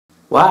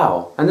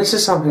Wow, and this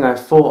is something I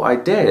thought I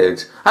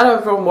did. Hello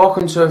everyone,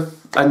 welcome to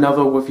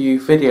another review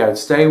video.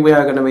 Today we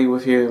are going to be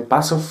reviewing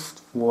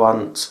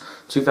Battlefront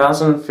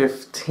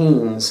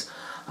 2015's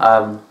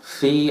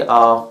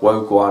VR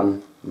Rogue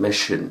One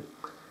mission.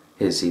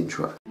 Here's the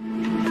intro.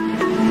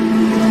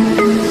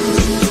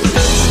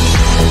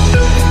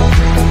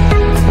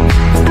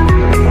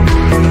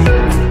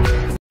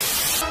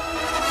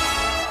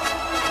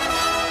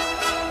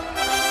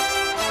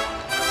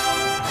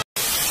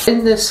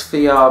 In this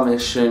VR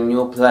mission,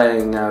 you're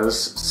playing as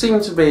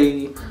seems to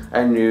be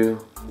a new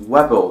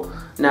rebel.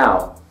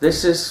 Now,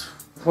 this is,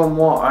 from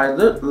what I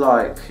look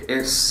like,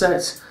 is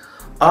set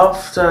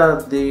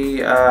after the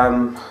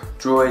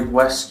droid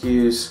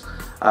rescues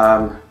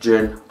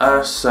Jyn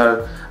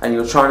Erso, and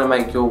you're trying to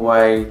make your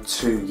way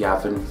to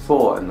Yavin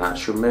 4, and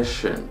that's your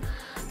mission.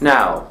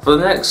 Now, for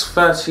the next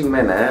 30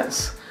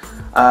 minutes,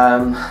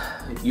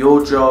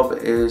 your job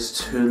is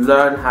to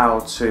learn how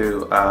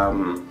to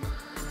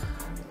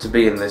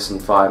be in this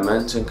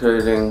environment,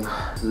 including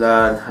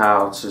learn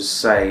how to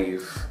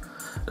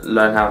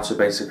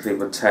basically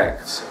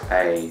protect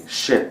a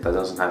ship that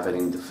doesn't have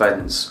any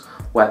defense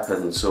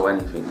weapons or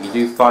anything. You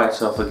do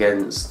fight off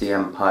against the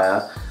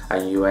Empire,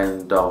 and you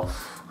end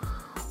off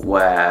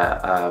where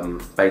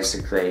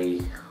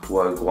basically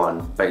Rogue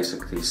One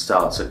basically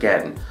starts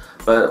again.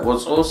 But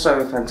what's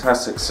also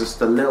fantastic is just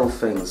the little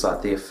things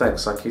like the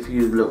effects. Like if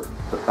you look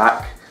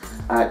back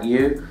at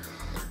you,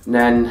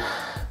 then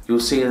you'll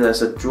see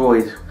there's a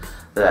droid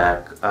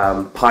there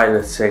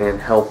piloting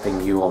and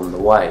helping you on the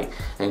way,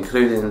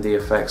 including the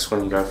effects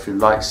when you go through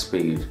light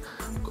speed.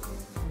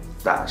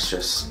 That's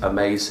just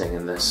amazing,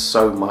 and there's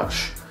so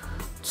much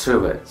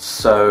to it.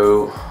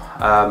 So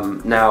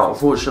now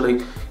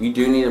unfortunately you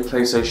do need a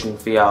PlayStation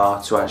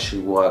VR to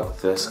actually work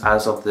this.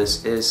 As of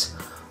this is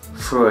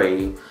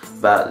free,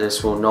 but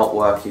this will not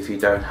work if you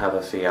don't have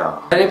a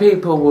VR. Many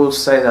people will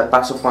say that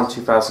Battlefront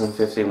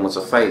 2015 was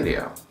a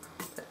failure.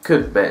 It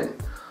could have been,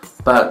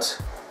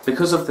 but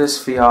because of this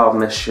VR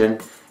mission,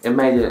 it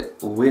made it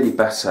really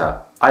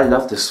better. I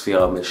love this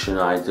VR mission,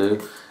 I do,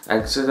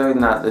 and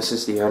considering that this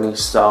is the only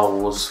Star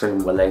Wars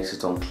film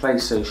related on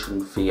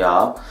PlayStation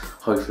VR,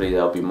 hopefully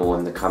there'll be more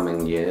in the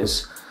coming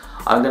years,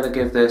 I'm going to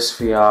give this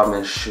VR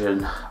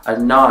mission a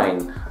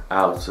 9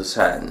 out of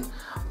 10.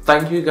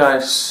 Thank you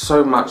guys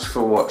so much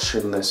for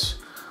watching this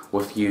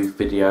review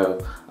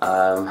video,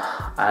 and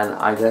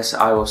I guess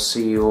I will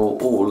see you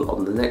all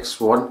on the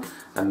next one,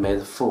 and may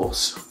the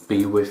Force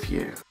be with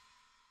you.